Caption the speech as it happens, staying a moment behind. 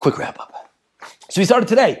Quick wrap up. So we started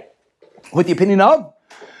today with the opinion of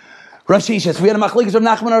Rav Sheshes. We had a machlekes of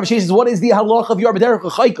Nachman and Rav Sheshes. What is the halacha of your b'derech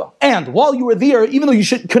chayka? And while you were there, even though you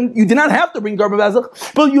did not have to bring garba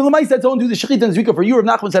bezach, but you lemay said, "Don't do the shechita and zvika for you."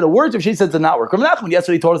 Rav Nachman said it worked. Rav Sheshes said it did not work. Rav Nachman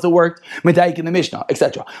yesterday taught us it worked. Medayik in the Mishnah,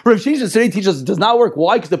 etc. Rav Sheshes today teaches us it does not work.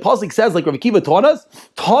 Why? Because the pasuk says, like Rav Akiva taught us,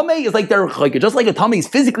 Tamei is like derech chayka. Just like a Tamei is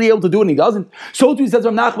physically able to do it and he doesn't, so too says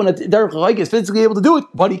Rav Nachman that derech chayka is physically able to do it,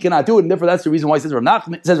 but he cannot do it, and therefore that's the reason why it says Rav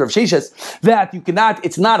Nachman, says Rav Sheshes, that you cannot.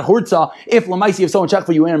 It's not hurtza if lemaisi if someone check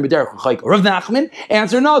for you and b'derech chayka. Rav Nachman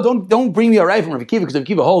answer, no, don't bring me a right from Rav Akiva, because Rav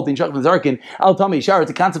Akiva holds in Shach and Zarkin al Tamei Shar. It's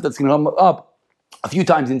a concept that's going to come up a few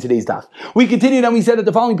times in today's daf. We continued and we said that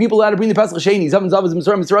the following people had to bring the Pesach Sheni, Zav and Zavaz,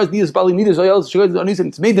 Mitzrayim, Mitzrayim, Midas, Bali, Midas, Oyel, Shugaz,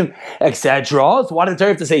 Anusim, Tzmedim, etc. So why did the Torah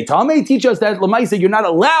have to say Tamei? Teach us that Lamaisa, you're not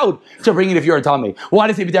allowed to bring it if you're a Tamei. Why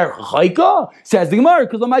did it say B'derech Chayka? Says the Gemara,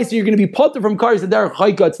 because Lamaisa, you're going to be put from cars to Derech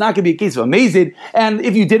Chayka. It's not going to be a case of amazing, and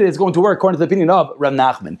if you did it, it's going to work according to the opinion of Rav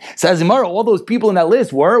Nachman. Says the Gemara, all those people in that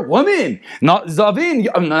list were women, not Zavin,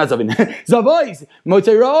 not Zavin, Zavais,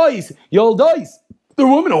 Motzeirais, Yoldais. A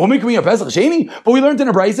woman can bring a Pesach Sheni, but we learned in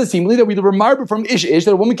a brayso seemingly that we were marble from Ish that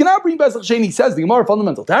a woman cannot bring Pesach Sheni. Says the Gemara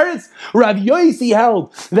fundamental teretz. Rav Yosi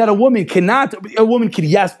held that a woman could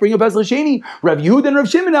yes bring a Pesach Sheni. Rav Yehuda and Rav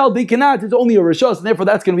Shimon held they cannot. It's only a rishos, and therefore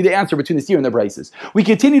that's going to be the answer between the seer and the braysos. We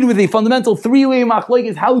continued with a fundamental three-way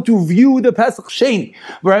machlokes how to view the Pesach Sheni.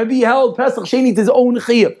 Rabbi held Pesach Sheni to his own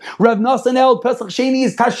chiyuv. Rav Nassan held Pesach Sheni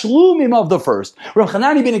is tashlumim of the first. Rav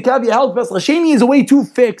Chanani ben Akavia held Pesach Sheni is a way to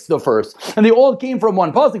fix the first, and they all came from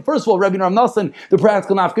one pasuk. First of all, Rabbi Rav Nassan, the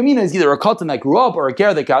practical nafkamina is either a katan that grew up or a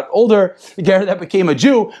ger that got older, a ger that became a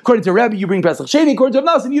Jew. According to Rabbi, you bring Pesach Sheni. According to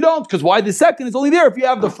Rav Nassan, you don't, because why the second is only there if you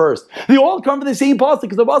have the first. They all come from the same pasuk,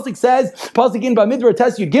 because the pasuk says, pasuk in Bamidbar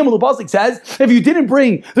Test Yud Gimel, the pasuk says, if you didn't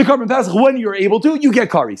bring the carbon Pesach when you're able to, you get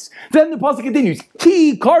karis. Then the pasuk continues,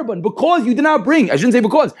 ki carbon, because you did not bring. I shouldn't say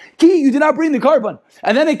because. Ki, you did not bring the carbon.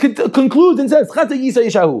 And then it concludes and says, chata yisa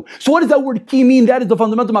yeshahu. So what does that word ki mean? That is the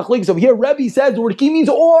fundamental machlokes. So here, Rabbi says the word ki means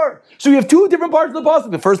or. So we have two different parts of the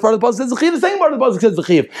pasuk. The first part of the pasuk says the chiv. The second part of the pasuk says the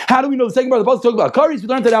chiv. How do we know the second part of the pasuk talks about karis? We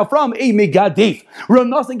learned it out from a megadef. Rav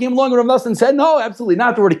Nassan came along and Rav Nassan said, no, absolutely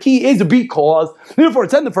not. The word ki is because. Therefore,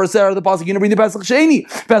 it said in the first part of the pasuk, you're going to bring the Pesach Sheni,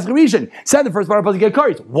 Pesach Rishon. Said the first part of the pasuk, you get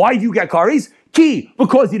karis. Why do you get karis? Ki,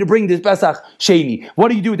 because you to bring this Pesach Sheni. What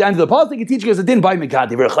do you do at the end of the pasuk? It teaches us it didn't buy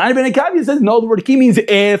Mekati. Rav Chanani ben Akavia says, no, the word ki means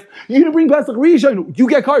if you're going to bring Pesach Rishon, you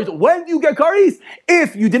get karis. When do you get karis?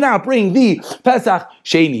 If you did not bring the Pesach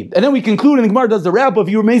Sheni. And then we conclude, and the Gemara does the wrap up,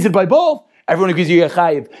 if you were mazed by both, everyone agrees you get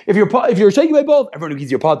chayiv. If you're shaking by both, everyone agrees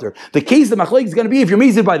you're potter. The case the machlek is going to be if you're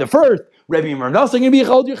mazed by the first, Rabbi and Rav Nassan are going to be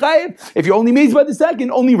hold your chayiv. If you're only mazed by the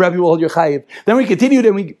second, only Rabbi will hold your chayiv. Then we continued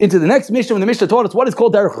and we into the next Mishnah when the Mishnah taught us what is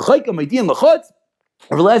called derech chayka meidian lachutz.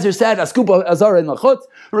 Rav Elazar said, Askupa Azara in Lachutz.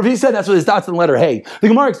 Rav said that's what his dots in the letter Hey. The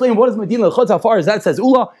Gemara explained what is Medina Lachutz, how far is that? Says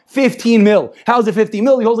Ula, 15 mil. How is it 15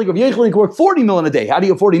 mil? He holds like Rav Yechel, he can work 40 mil in a day. How do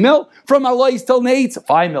you get 40 mil? From Alais till Nates,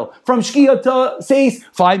 5 mil. From Shkia to Seis,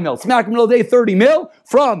 5 mil. Smack middle of the day, 30 mil.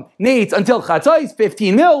 From Nates until Chatzais,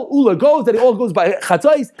 15 mil. Ula goes, that it all goes by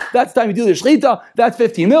Chatzais. That's the time you do the Shechita. That's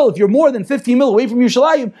 15 mil. If you're more than 15 mil away from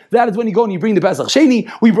Yerushalayim, that is when you go and you bring the Pesach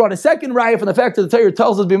Sheni. We brought a second raya from the fact that the Torah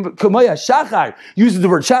tells us Kamaya Shachar uses the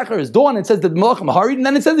word Shachar as dawn. It says that Malachim Harid, and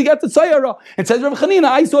then it says they got the Tzayara. It says Rav Chanina,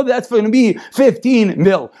 I saw that that's going to be 15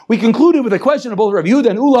 mil. We concluded with a question of both Rav Yehuda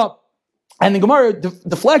and Ula, and the Gemara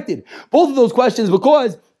deflected both of those questions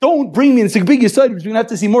because don't bring me in big Yisayid, which we're going to have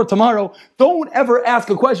to see more tomorrow. Don't ever ask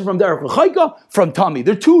a question from Derech Chayka, from Tami.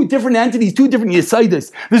 They're two different entities, two different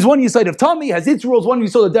Yisayidis. There's one Yisayd of Tami, has its rules, one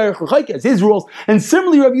Yisayd of Derech Chayka has his rules. And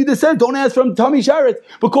similarly, Rav Yehuda said, don't ask from Tami Sharet,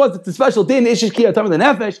 because it's a special din, Ishish Kiyah Tami the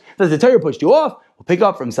Nefesh, that the Torah pushed you off. We'll pick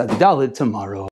up from Sadi Dalid tomorrow.